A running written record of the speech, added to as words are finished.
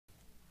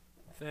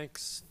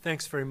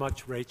Thanks very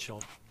much,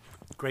 Rachel.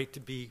 Great to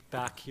be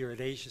back here at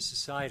Asia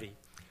Society.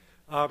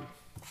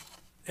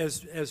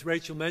 As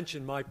Rachel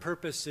mentioned, my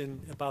purpose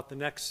in about the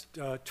next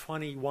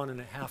 21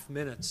 and a half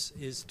minutes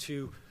is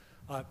to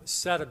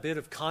set a bit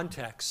of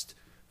context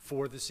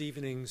for this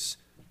evening's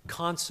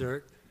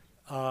concert,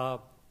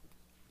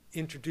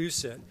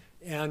 introduce it,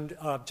 and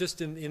just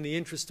in the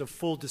interest of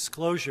full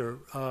disclosure,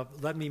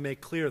 let me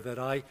make clear that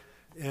I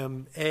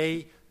am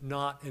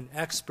not an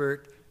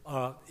expert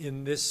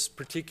in this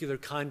particular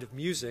kind of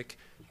music.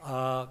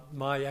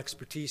 My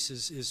expertise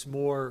is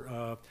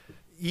more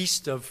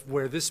east of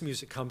where this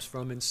music comes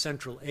from in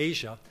Central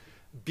Asia.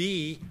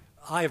 B,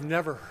 I have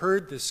never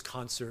heard this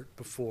concert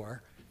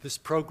before, this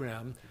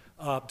program.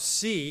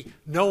 C,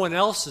 no one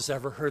else has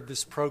ever heard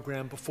this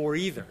program before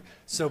either.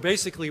 So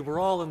basically, we're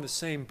all in the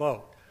same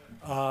boat.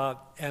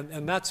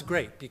 And that's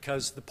great,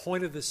 because the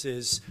point of this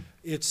is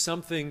it's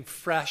something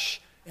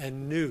fresh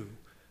and new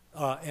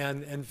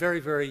and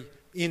very, very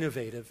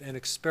innovative and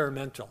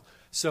experimental.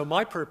 So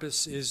my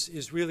purpose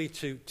is really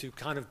to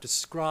kind of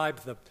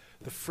describe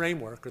the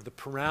framework or the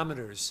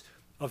parameters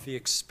of the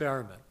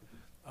experiment.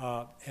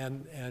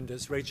 And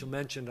as Rachel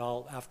mentioned,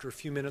 after a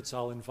few minutes,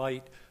 I'll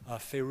invite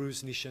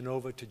Fairouz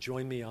Nishanova to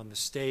join me on the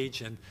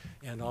stage, and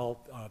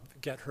I'll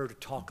get her to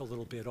talk a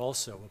little bit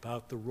also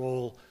about the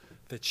role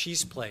that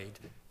she's played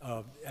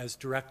as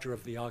director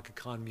of the Aga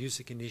Khan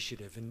Music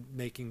Initiative in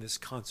making this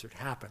concert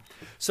happen.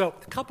 So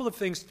a couple of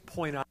things to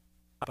point out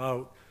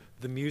about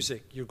the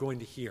music you're going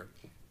to hear.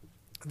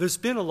 There's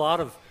been a lot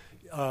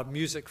of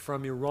music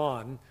from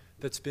Iran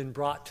that's been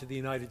brought to the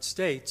United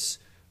States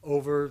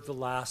over the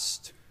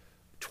last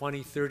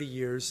 20, 30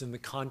 years in the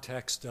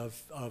context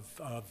of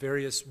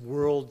various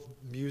world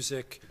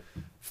music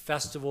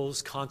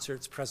festivals,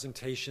 concerts,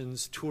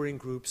 presentations, touring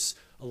groups,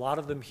 a lot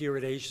of them here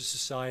at Asia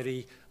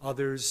Society,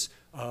 others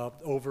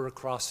over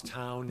across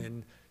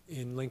town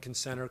in Lincoln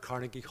Center,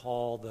 Carnegie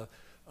Hall,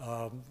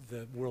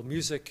 the World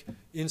Music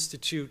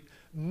Institute.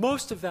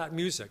 Most of that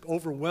music,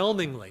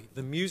 overwhelmingly,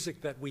 the music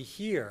that we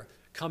hear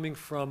coming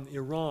from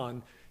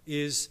Iran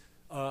is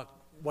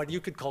what you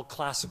could call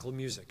classical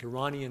music,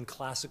 Iranian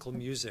classical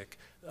music,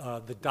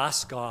 the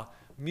Dastgah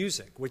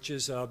music, which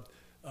is a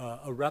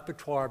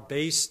repertoire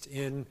based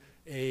in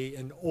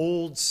an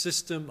old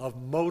system of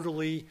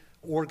modally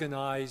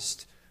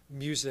organized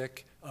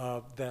music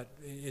that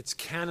it's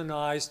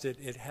canonized.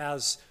 It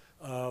has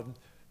a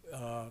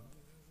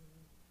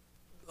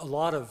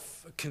lot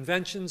of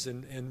conventions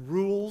and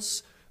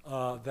rules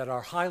that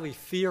are highly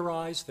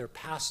theorized. They're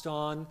passed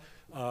on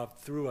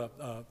through a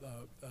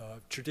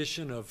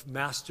tradition of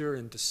master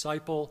and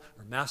disciple,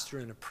 or master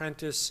and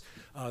apprentice.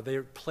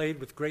 They're played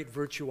with great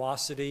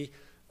virtuosity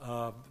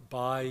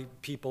by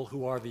people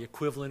who are the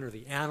equivalent or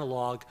the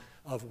analog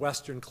of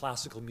Western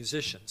classical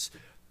musicians.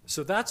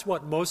 So that's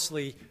what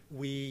mostly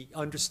we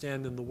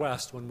understand in the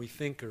West when we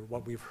think, or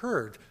what we've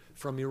heard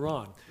from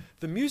Iran.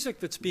 The music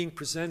that's being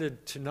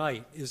presented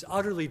tonight is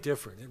utterly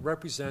different. It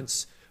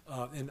represents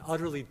an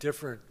utterly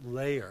different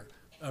layer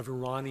of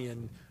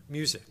Iranian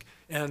music.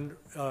 And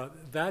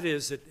that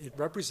is, it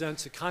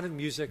represents a kind of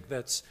music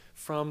that's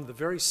from the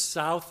very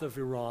south of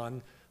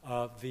Iran,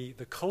 the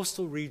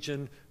coastal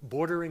region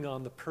bordering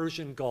on the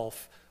Persian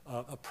Gulf,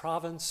 a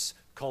province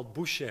called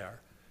Bushehr.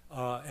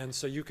 And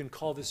so you can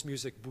call this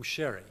music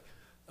Bushehri.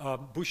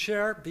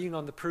 Bushehr, being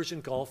on the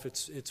Persian Gulf,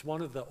 it's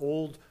one of the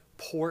old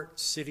port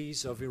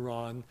cities of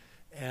Iran,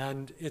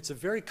 and it's a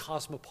very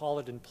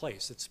cosmopolitan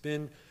place. It's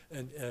been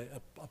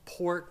a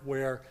port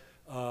where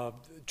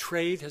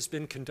trade has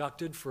been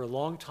conducted for a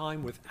long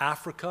time with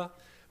Africa,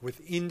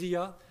 with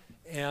India,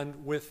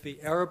 and with the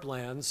Arab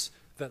lands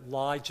that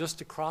lie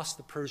just across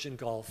the Persian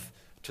Gulf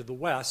to the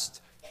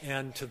west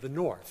and to the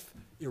north,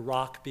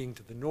 Iraq being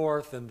to the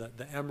north, and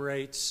the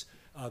Emirates,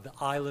 the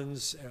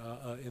islands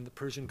in the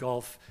Persian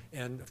Gulf,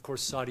 and of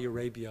course Saudi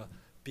Arabia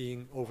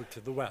being over to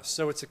the west.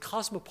 So it's a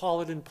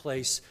cosmopolitan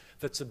place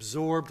that's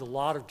absorbed a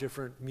lot of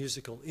different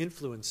musical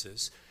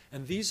influences,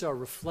 and these are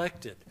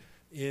reflected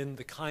in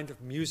the kind of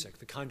music,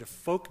 the kind of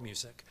folk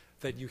music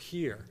that you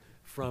hear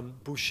from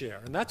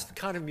Bushehr. And that's the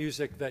kind of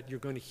music that you're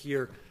going to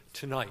hear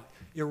tonight.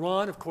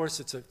 Iran, of course,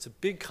 it's a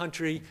big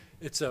country.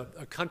 It's a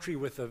country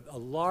with a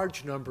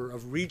large number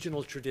of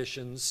regional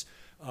traditions.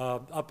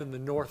 Up in the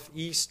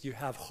northeast, you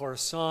have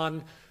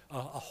Khorasan, a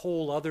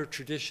whole other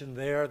tradition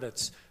there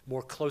that's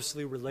more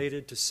closely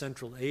related to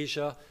Central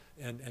Asia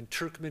and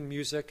Turkmen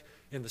music.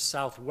 In the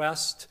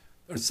southwest,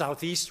 or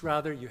southeast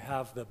rather, you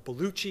have the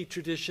Baluchi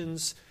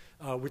traditions,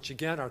 which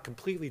again are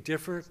completely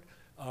different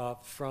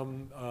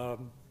from,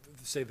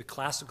 say, the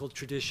classical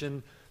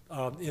tradition.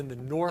 In the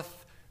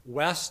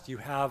northwest, you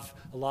have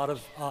a lot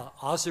of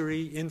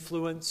Azeri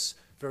influence,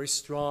 very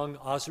strong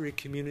Azeri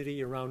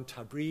community around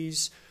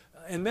Tabriz,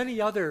 and many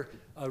other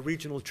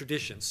regional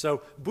traditions.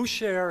 So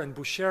Bushehr and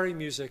Bushehri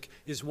music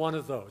is one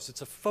of those.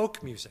 It's a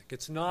folk music.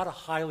 It's not a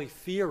highly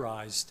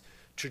theorized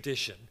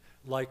tradition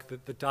like the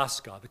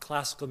Dastgah, the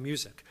classical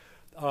music.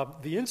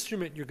 The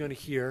instrument you're going to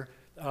hear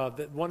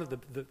that one of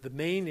the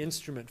main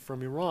instrument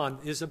from Iran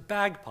is a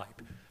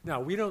bagpipe. Now,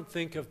 we don't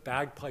think of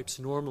bagpipes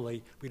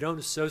normally. We don't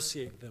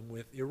associate them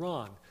with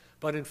Iran.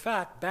 But in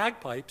fact,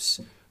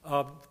 bagpipes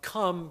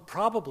come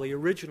probably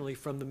originally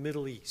from the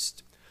Middle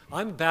East.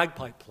 I'm a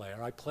bagpipe player.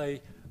 I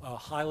play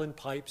Highland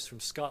pipes from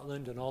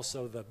Scotland and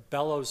also the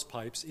bellows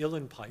pipes,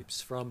 uilleann pipes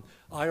from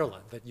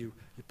Ireland that you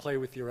play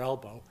with your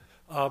elbow.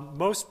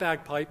 Most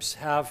bagpipes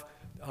have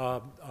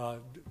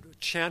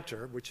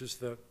chanter, which is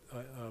the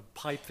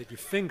pipe that you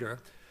finger,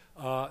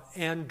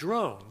 and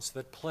drones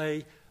that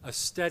play a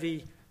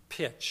steady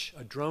pitch,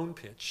 a drone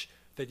pitch,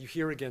 that you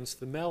hear against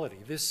the melody.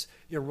 This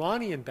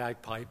Iranian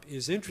bagpipe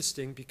is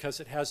interesting because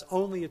it has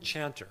only a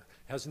chanter,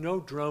 has no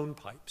drone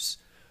pipes.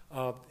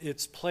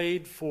 It's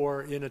played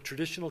in a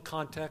traditional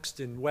context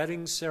in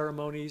wedding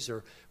ceremonies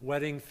or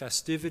wedding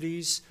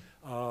festivities,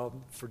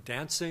 for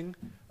dancing,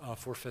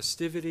 for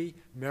festivity,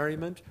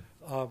 merriment.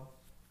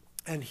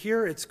 And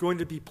here it's going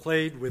to be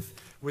played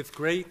with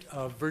great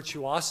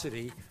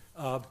virtuosity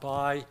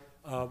by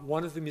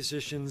one of the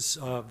musicians,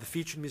 the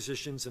featured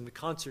musicians in the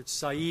concert,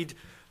 Saeed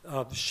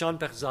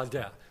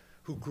Shanbehzadeh,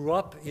 who grew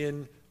up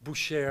in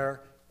Bushehr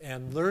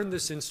and learned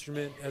this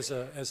instrument as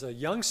a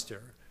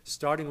youngster,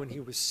 starting when he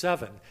was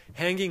 7,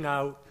 hanging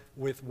out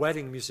with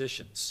wedding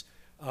musicians.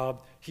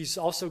 He's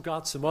also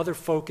got some other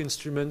folk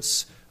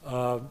instruments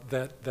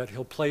that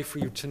he'll play for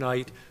you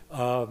tonight,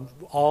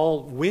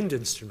 all wind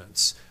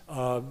instruments.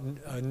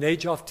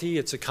 Nejafti,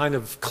 it's a kind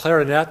of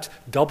clarinet,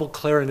 double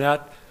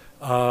clarinet.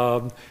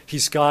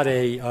 He's got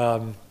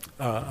a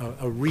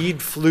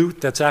reed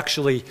flute that's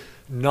actually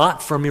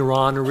not from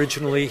Iran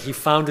originally. He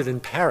found it in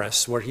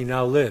Paris, where he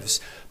now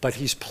lives, but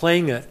he's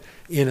playing it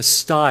in a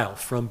style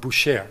from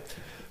Bushehr.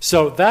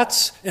 So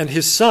and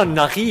his son,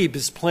 Nahib,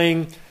 is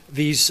playing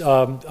these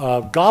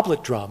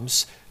goblet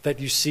drums that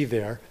you see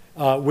there,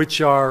 which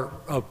are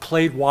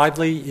played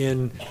widely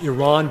in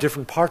Iran,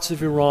 different parts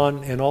of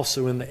Iran, and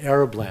also in the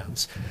Arab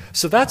lands.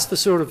 So that's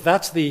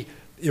the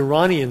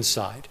Iranian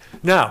side.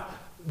 Now,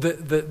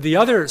 the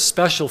other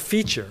special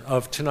feature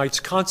of tonight's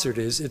concert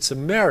is it's a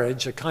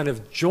marriage, a kind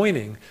of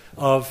joining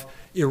of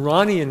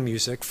Iranian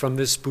music from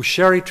this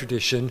Bushehri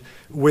tradition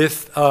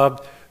with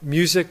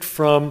music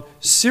from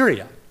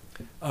Syria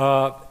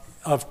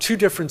of two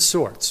different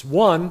sorts.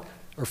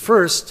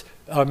 First,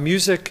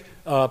 music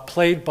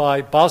played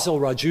by Basel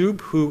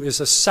Rajoub, who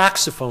is a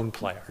saxophone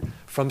player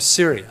from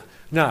Syria.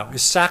 Now,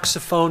 is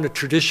saxophone a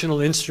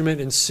traditional instrument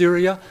in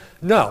Syria?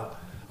 No.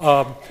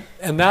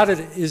 And that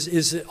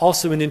is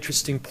also an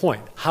interesting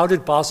point. How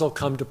did Basel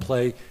come to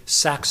play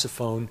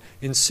saxophone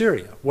in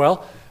Syria?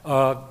 Well,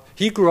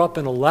 he grew up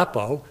in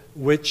Aleppo,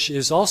 which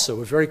is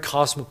also a very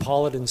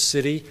cosmopolitan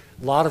city,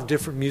 a lot of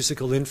different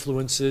musical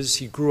influences.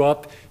 He grew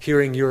up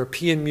hearing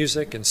European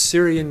music and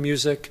Syrian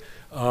music,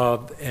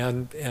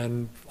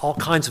 and all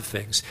kinds of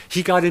things.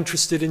 He got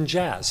interested in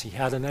jazz. He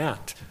had an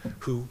aunt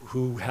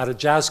who had a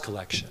jazz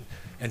collection,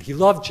 and he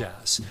loved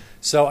jazz.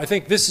 So I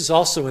think this is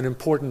also an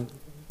important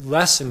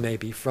lesson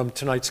maybe from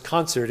tonight's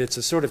concert. It's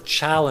a sort of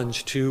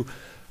challenge to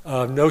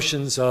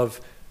notions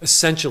of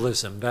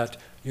essentialism, that,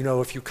 you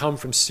know, if you come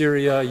from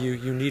Syria,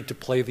 you need to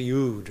play the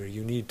oud, or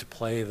you need to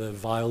play the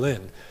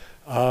violin.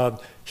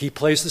 He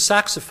plays the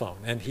saxophone,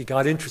 and he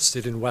got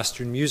interested in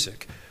Western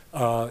music.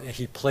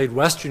 He played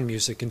Western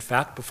music, in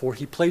fact, before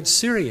he played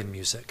Syrian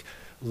music.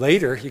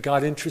 Later, he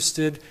got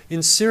interested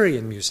in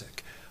Syrian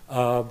music.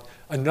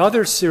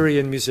 Another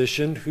Syrian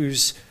musician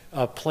who's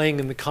playing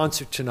in the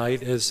concert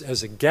tonight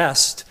as a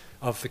guest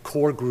of the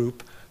core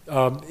group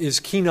is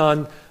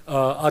Kenan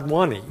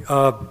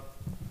Adwani.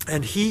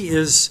 And he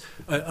is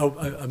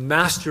a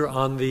master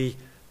on the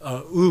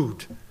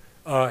oud.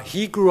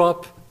 He grew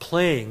up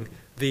playing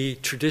the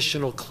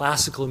traditional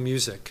classical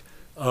music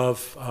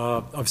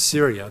of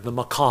Syria, the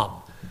maqam.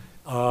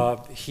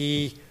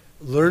 He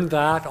learned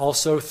that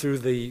also through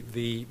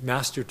the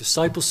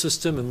master-disciple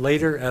system, and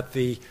later at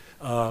the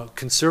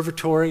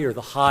conservatory, or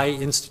the High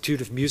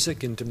Institute of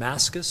Music in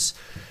Damascus.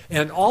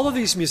 And all of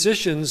these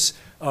musicians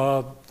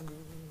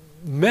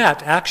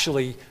met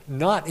actually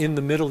not in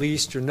the Middle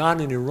East or not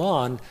in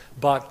Iran,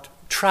 but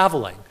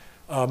traveling,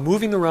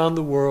 moving around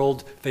the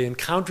world. They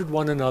encountered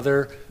one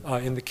another,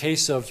 in the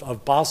case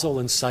of Basel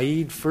and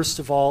Saeed, first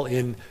of all,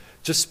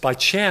 just by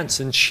chance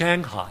in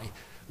Shanghai,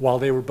 while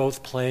they were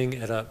both playing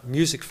at a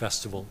music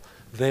festival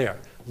there.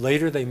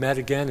 Later they met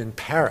again in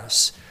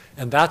Paris,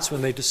 and that's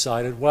when they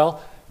decided,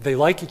 well, they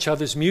like each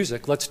other's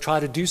music, let's try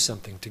to do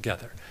something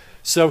together.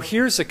 So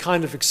here's a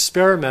kind of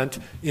experiment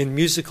in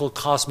musical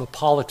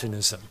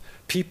cosmopolitanism.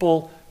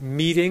 People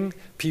meeting,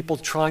 people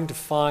trying to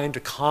find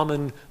a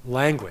common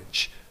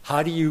language.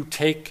 How do you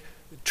take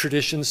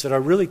traditions that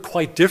are really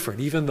quite different,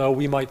 even though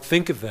we might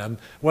think of them,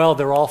 well,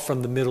 they're all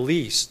from the Middle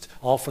East,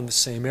 all from the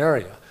same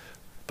area.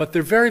 But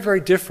they're very, very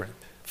different.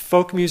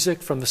 Folk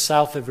music from the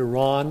south of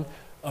Iran,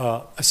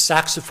 a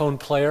saxophone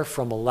player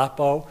from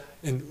Aleppo,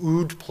 an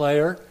oud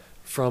player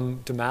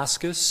from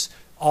Damascus,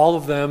 all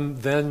of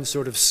them then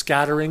sort of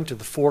scattering to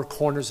the four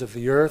corners of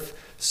the earth.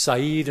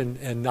 Saeed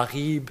and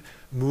Nahib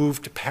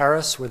moved to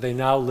Paris, where they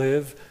now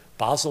live.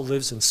 Basel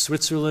lives in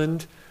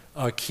Switzerland.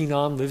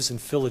 Kenan lives in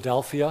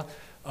Philadelphia.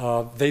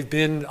 They've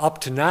been up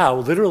to now,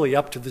 literally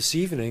up to this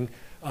evening,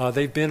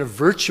 they've been a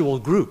virtual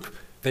group.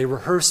 They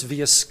rehearse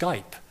via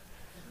Skype.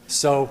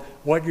 So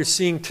what you're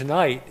seeing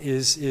tonight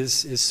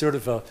is sort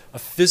of a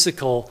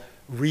physical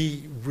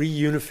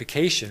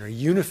reunification or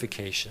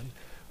unification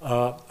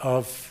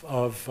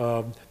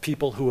of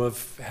people who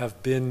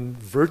have been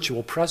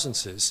virtual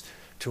presences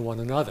to one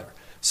another.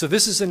 So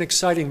this is an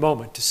exciting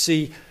moment to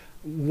see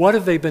what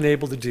have they been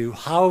able to do,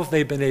 how have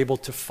they been able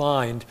to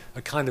find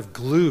a kind of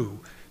glue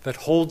that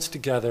holds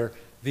together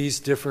these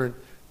different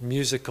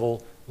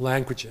musical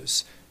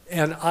languages.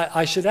 And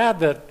I should add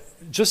that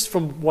just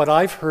from what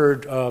I've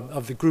heard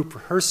of the group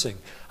rehearsing,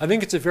 I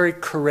think it's a very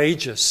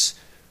courageous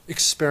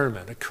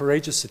experiment, a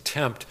courageous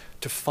attempt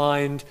to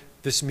find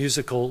this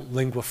musical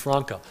lingua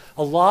franca.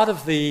 A lot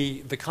of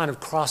the kind of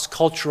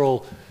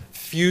cross-cultural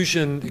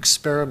fusion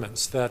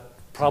experiments that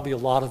probably a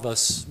lot of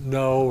us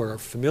know or are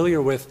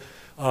familiar with,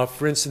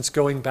 for instance,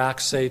 going back,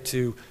 say,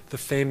 to the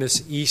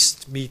famous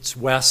East meets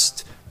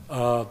West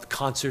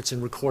concerts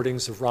and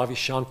recordings of Ravi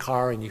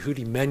Shankar and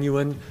Yehudi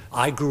Menuhin.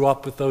 I grew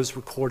up with those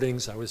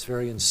recordings. I was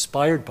very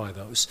inspired by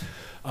those.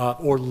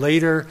 Or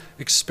later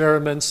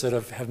experiments that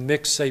have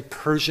mixed, say,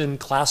 Persian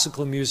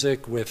classical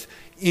music with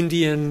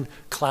Indian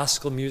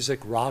classical music,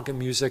 raga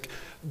music.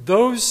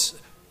 Those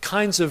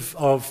kinds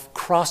of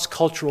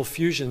cross-cultural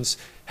fusions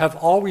have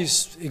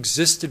always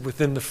existed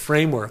within the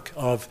framework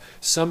of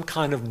some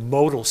kind of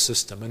modal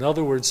system. In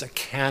other words, a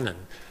canon,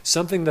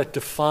 something that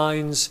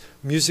defines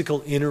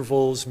musical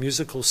intervals,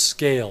 musical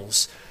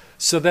scales,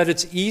 so that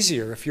it's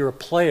easier if you're a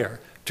player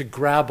to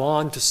grab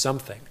on to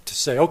something, to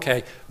say,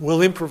 okay,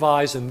 we'll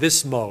improvise in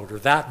this mode or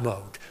that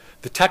mode.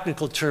 The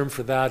technical term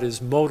for that is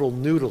modal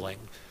noodling.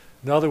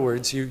 In other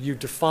words, you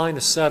define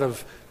a set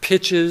of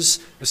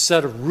pitches, a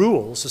set of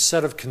rules, a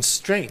set of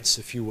constraints,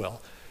 if you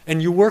will,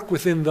 and you work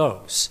within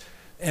those.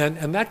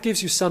 And that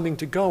gives you something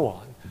to go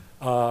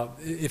on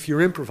if you're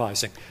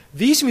improvising.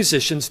 These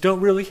musicians don't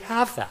really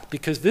have that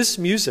because this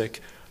music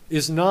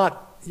is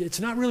not, it's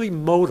not really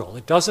modal.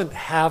 It doesn't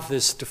have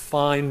this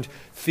defined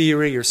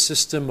theory or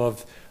system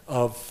of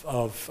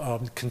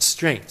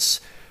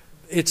constraints.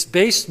 It's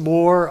based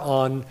more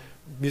on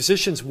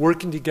musicians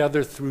working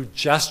together through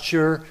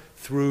gesture,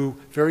 through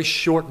very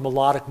short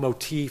melodic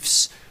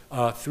motifs,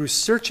 through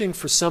searching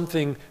for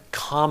something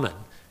common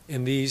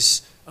in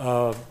these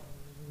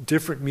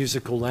different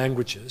musical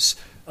languages.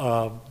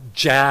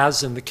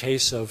 Jazz, in the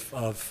case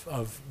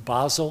of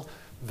Basel,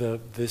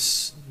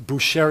 this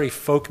Boucheri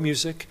folk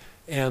music,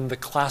 and the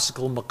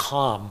classical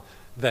maqam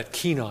that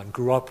Kenan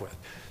grew up with.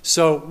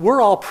 So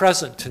we're all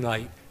present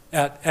tonight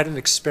at an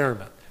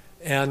experiment.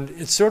 And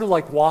it's sort of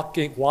like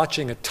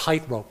watching a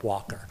tightrope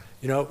walker.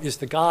 You know, is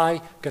the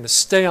guy going to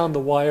stay on the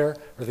wire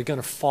or are they going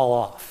to fall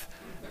off?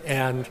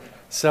 And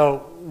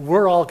so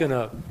we're all going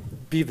to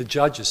be the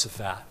judges of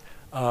that.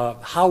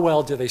 How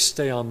well do they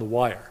stay on the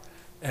wire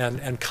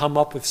and come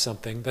up with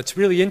something that's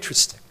really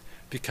interesting?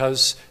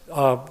 Because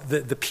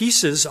the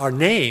pieces are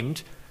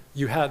named.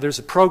 There's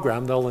a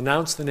program, they'll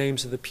announce the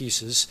names of the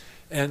pieces,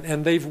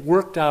 and they've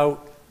worked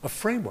out a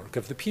framework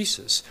of the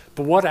pieces.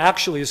 But what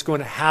actually is going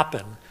to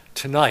happen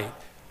tonight,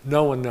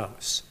 no one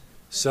knows.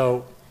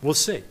 So we'll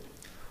see.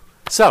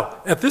 So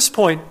at this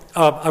point,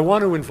 I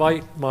want to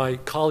invite my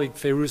colleague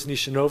Fairouz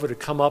Nishanova to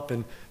come up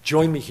and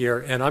join me here,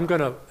 and I'm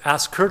going to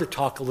ask her to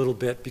talk a little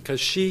bit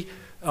because she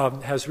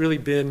has really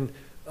been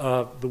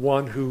the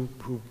one who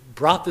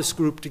brought this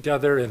group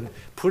together and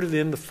put it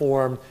in the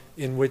form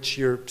in which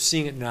you're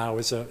seeing it now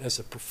as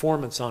a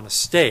performance on a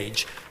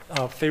stage.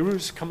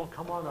 Fairouz, come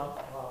on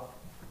up.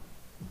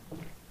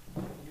 You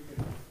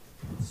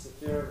can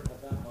sit there,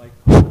 have that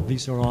mic.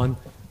 These are on.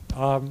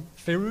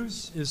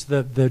 Fairouz is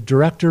the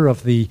director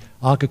of the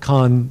Aga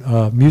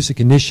Khan Music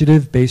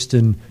Initiative based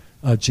in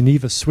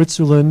Geneva,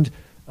 Switzerland.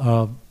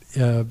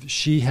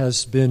 She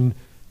has been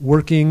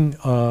working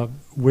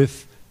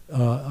with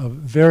a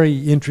very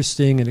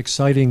interesting and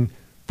exciting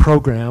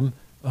program,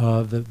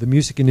 the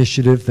Music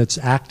Initiative that's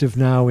active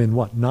now in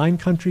what, 9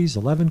 countries,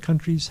 11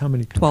 countries? How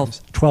many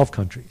countries? 12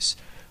 countries.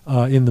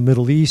 In the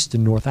Middle East,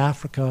 in North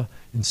Africa,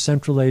 in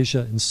Central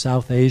Asia, in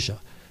South Asia.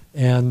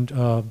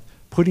 And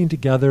putting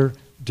together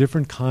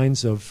different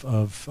kinds of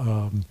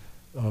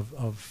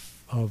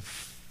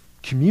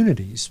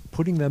communities,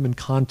 putting them in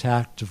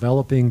contact,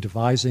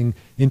 devising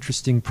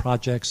interesting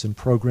projects and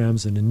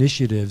programs and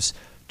initiatives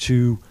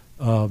to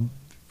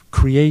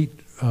create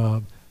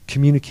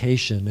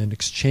communication and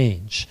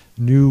exchange,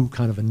 a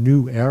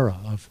new era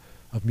of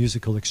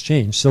musical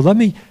exchange. So let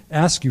me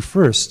ask you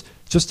first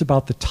just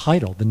about the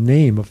title, the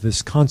name of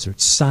this concert,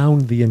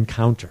 Sound the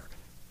Encounter.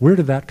 Where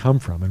did that come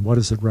from and what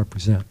does it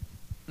represent?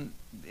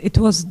 It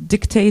was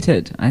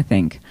dictated, I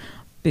think,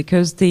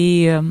 because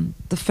the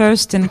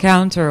first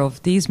encounter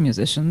of these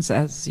musicians,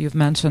 as you've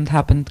mentioned,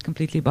 happened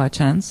completely by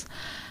chance.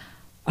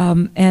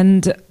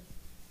 And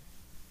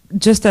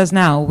just as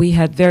now, we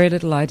had very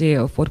little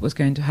idea of what was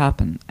going to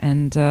happen.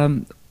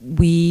 And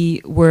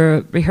we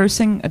were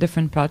rehearsing a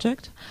different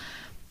project.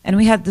 And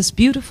we had this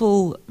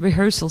beautiful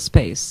rehearsal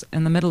space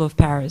in the middle of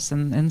Paris,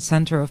 in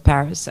center of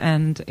Paris,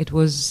 and it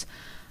was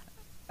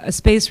a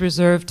space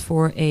reserved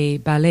for a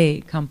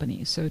ballet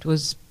company. So it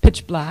was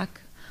pitch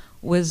black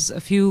with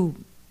a few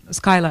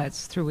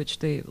skylights through which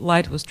the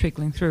light was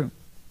trickling through.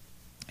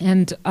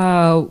 And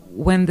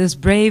when this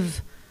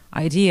brave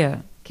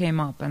idea came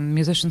up and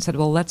musicians said,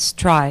 well, let's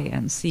try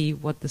and see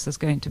what this is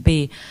going to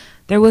be,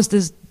 there was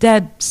this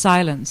dead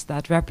silence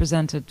that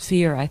represented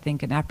fear, I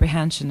think, and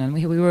apprehension. And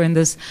we were in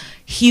this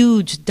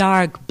huge,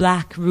 dark,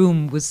 black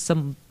room with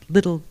some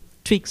little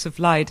streaks of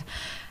light.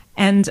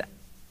 And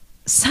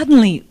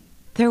suddenly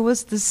there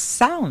was this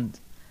sound.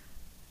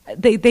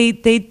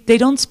 They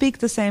don't speak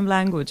the same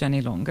language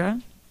any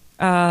longer.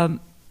 And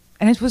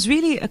it was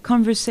really a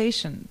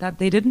conversation that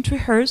they didn't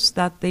rehearse,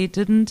 that they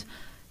didn't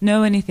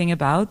know anything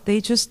about. They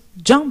just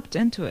jumped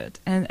into it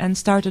and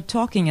started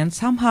talking. And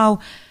somehow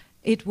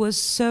it was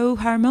so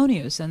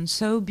harmonious and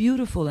so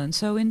beautiful and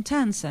so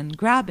intense and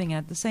grabbing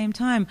at the same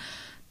time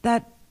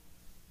that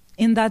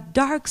in that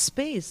dark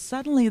space,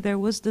 suddenly there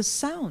was this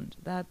sound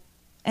that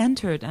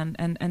entered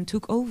and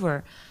took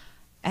over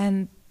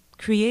and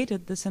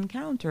created this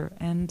encounter.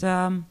 And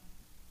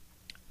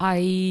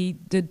I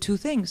did two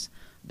things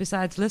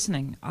besides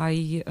listening.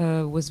 I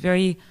was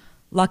very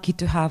lucky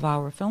to have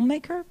our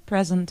filmmaker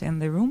present in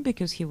the room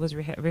because he was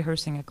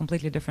rehearsing a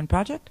completely different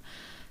project.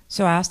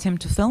 So I asked him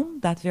to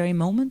film that very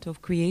moment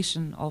of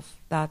creation of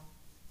that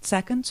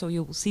second. So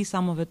you will see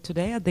some of it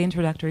today at the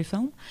introductory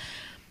film.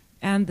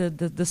 And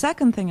the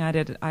second thing I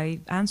did, I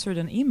answered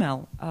an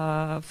email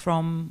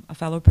from a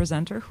fellow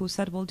presenter who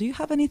said, well, do you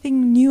have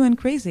anything new and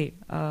crazy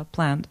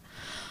planned?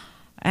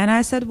 And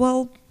I said,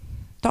 well,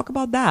 talk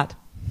about that.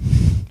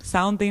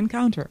 Sound the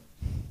Encounter.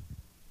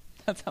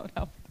 That's how it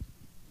happened.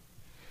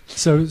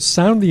 So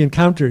Sound the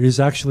Encounter is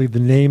actually the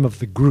name of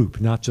the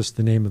group, not just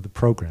the name of the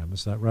program.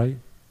 Is that right?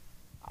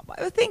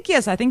 I think,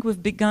 yes. I think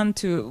we've begun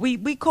to,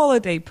 we call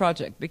it a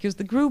project because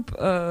the group,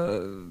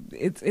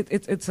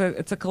 it's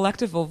a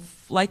collective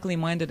of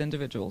likely-minded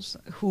individuals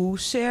who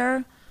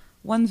share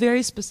one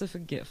very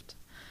specific gift.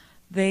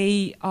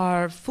 They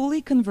are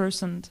fully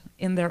conversant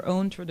in their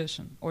own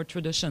tradition, or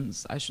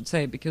traditions, I should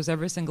say, because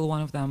every single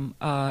one of them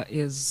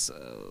is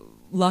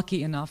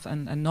lucky enough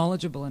and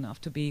knowledgeable enough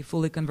to be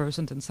fully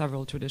conversant in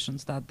several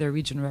traditions that their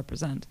region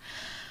represent.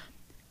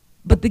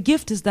 But the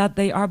gift is that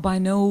they are by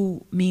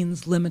no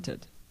means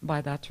limited by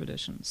that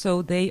tradition.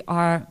 So they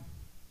are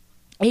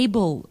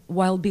able,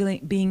 while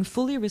being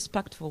fully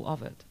respectful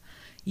of it,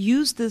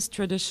 use this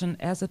tradition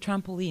as a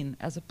trampoline,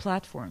 as a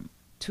platform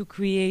to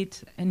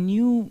create a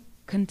new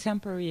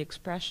contemporary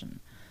expression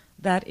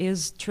that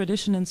is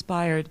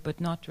tradition-inspired but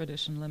not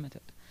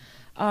tradition-limited.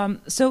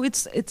 So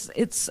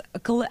it's a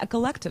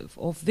collective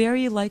of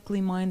very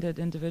likely-minded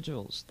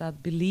individuals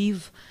that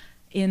believe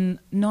in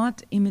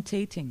not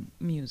imitating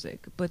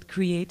music but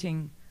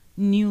creating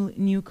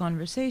new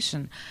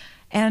conversation.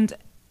 And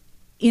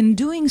in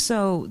doing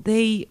so,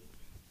 they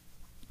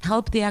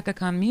help the Aga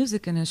Khan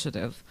Music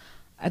Initiative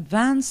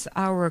advance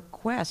our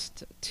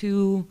quest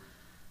to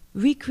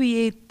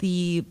recreate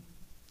the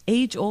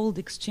age-old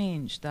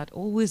exchange that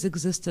always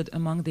existed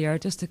among the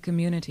artistic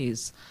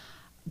communities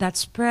that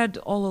spread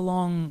all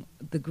along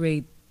the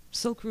great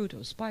Silk Route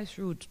or Spice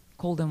Route,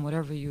 call them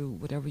whatever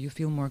you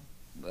feel more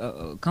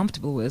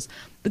comfortable with,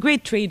 the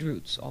great trade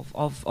routes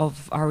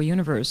of our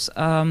universe.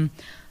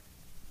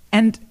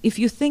 And if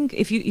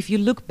you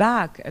look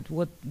back at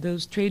what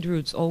those trade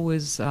routes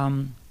always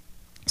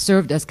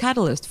served as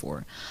catalyst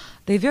for,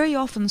 they very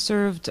often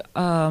served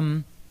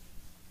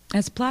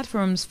as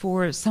platforms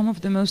for some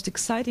of the most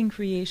exciting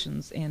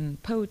creations in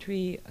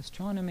poetry,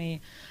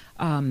 astronomy,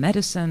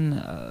 medicine,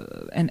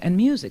 and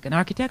music and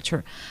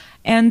architecture.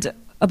 And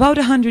about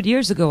 100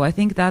 years ago, I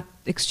think that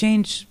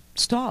exchange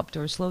stopped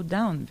or slowed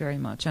down very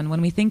much. And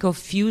when we think of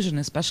fusion,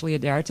 especially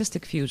the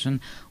artistic fusion,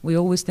 we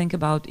always think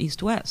about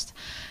East-West.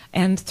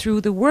 And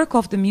through the work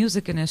of the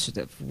Music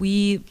Initiative,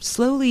 we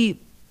slowly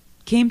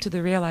came to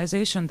the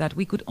realization that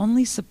we could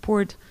only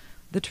support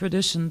the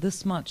tradition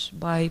this much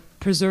by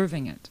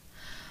preserving it.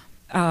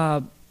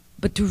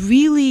 But to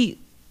really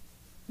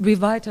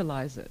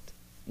revitalize it,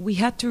 we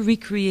had to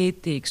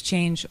recreate the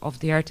exchange of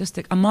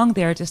the among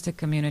the artistic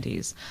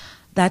communities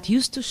that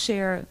used to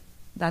share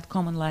that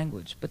common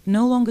language, but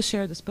no longer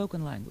share the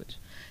spoken language.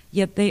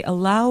 Yet they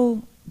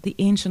allow the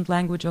ancient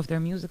language of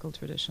their musical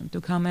tradition to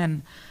come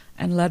in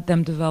and let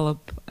them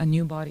develop a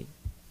new body.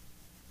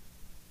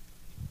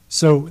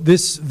 So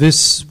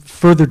this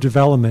further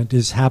development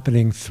is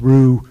happening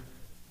through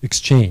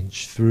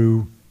exchange,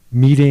 through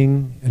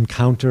meeting,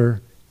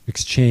 encounter,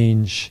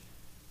 exchange,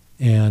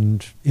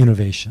 and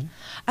innovation.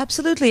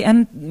 Absolutely,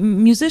 and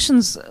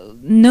musicians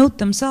note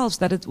themselves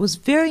that it was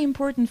very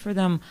important for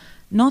them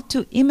not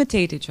to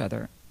imitate each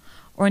other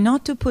or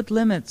not to put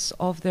limits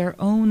of their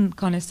own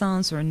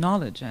connaissance or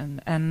knowledge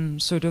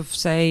and sort of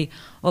say,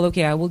 well,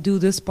 okay, I will do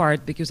this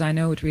part because I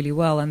know it really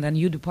well, and then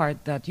you do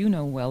part that you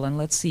know well, and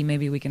let's see,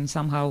 maybe we can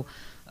somehow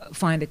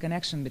find a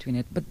connection between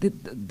it. But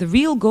the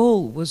real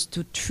goal was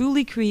to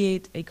truly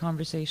create a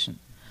conversation.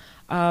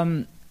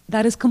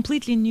 that is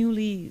completely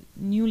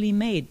newly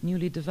made,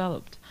 newly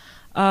developed,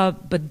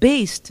 but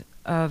based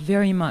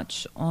very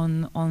much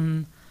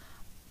on.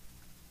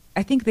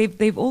 I think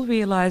they've all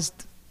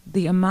realized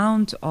the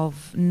amount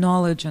of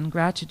knowledge and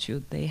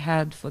gratitude they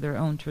had for their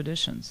own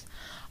traditions,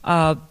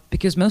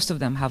 because most of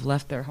them have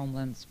left their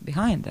homelands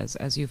behind,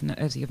 as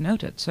you've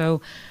noted.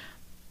 So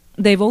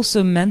they've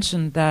also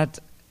mentioned that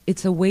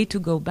it's a way to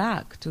go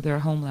back to their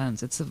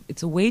homelands.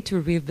 It's a way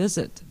to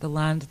revisit the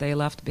land they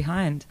left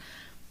behind,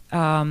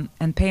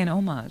 and pay an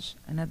homage,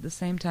 and at the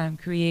same time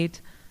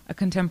create a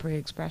contemporary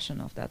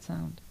expression of that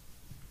sound.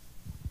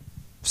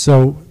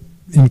 So,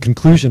 in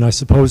conclusion, I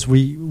suppose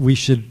we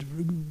should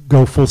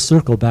go full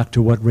circle back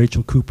to what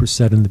Rachel Cooper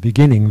said in the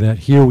beginning, that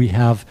here we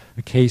have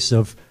a case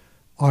of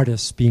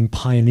artists being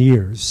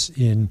pioneers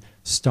in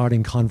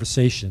starting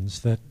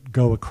conversations that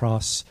go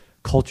across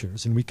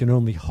cultures, and we can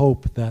only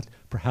hope that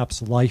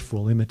perhaps life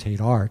will imitate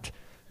art,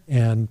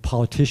 and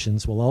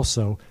politicians will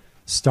also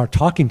start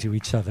talking to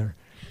each other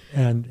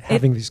and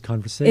having these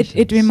conversations.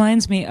 It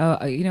reminds me,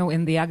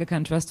 in the Aga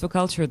Khan Trust for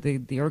Culture,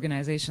 the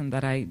organization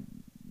that I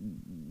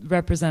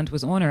represent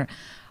with honor,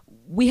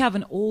 we have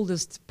an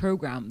oldest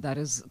program that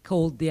is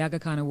called the Aga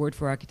Khan Award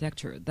for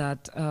Architecture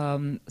that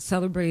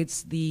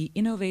celebrates the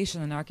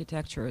innovation in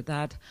architecture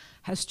that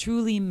has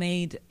truly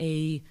made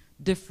a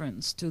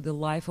difference to the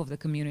life of the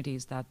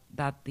communities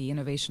that the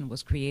innovation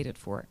was created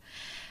for.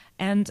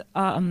 And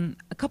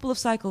a couple of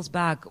cycles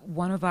back,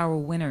 one of our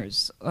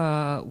winners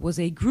was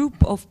a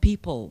group of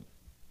people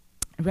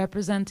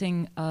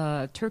representing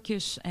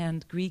Turkish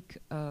and Greek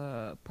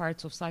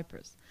parts of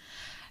Cyprus.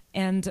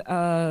 And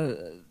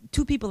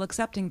two people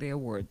accepting the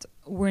award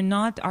were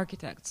not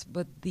architects,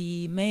 but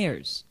the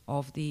mayors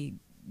of the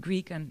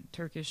Greek and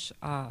Turkish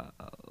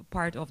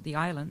part of the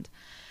island.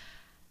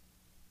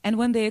 And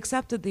when they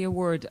accepted the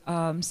award,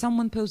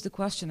 someone posed a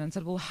question and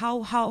said, well,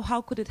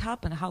 how could it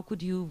happen? How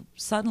could you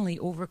suddenly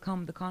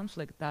overcome the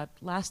conflict that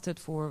lasted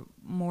for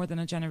more than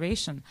a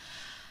generation?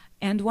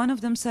 And one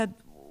of them said,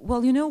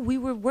 well, we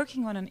were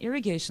working on an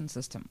irrigation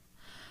system,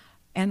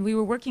 and we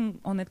were working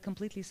on it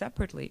completely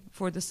separately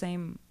for the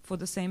same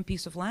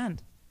piece of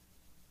land.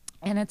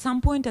 And at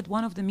some point at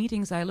one of the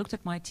meetings, I looked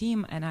at my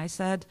team and I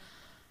said,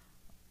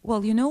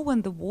 well,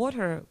 when the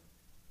water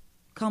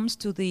comes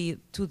to the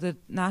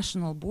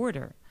national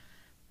border,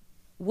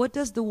 what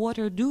does the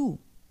water do?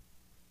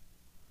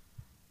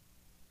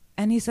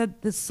 And he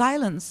said the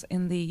silence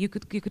you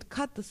could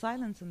cut the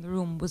silence in the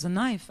room with a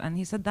knife. And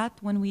he said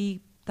that's when we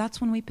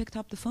picked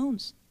up the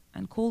phones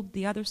and called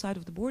the other side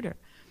of the border.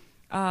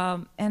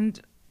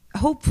 And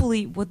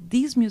hopefully what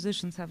these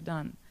musicians have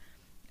done,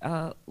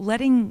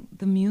 letting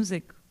the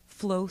music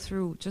flow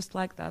through just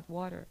like that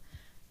water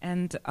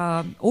and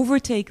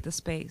overtake the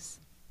space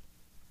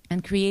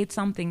and create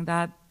something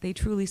that they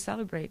truly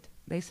celebrate.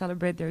 They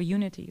celebrate their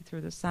unity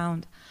through the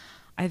sound.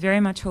 I very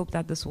much hope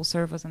that this will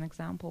serve as an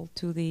example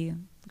to the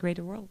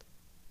greater world.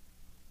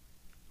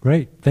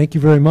 Great. Thank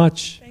you very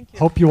much. Thank you.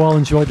 Hope you all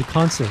enjoyed the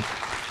concert.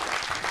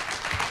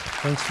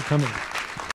 Thanks for coming.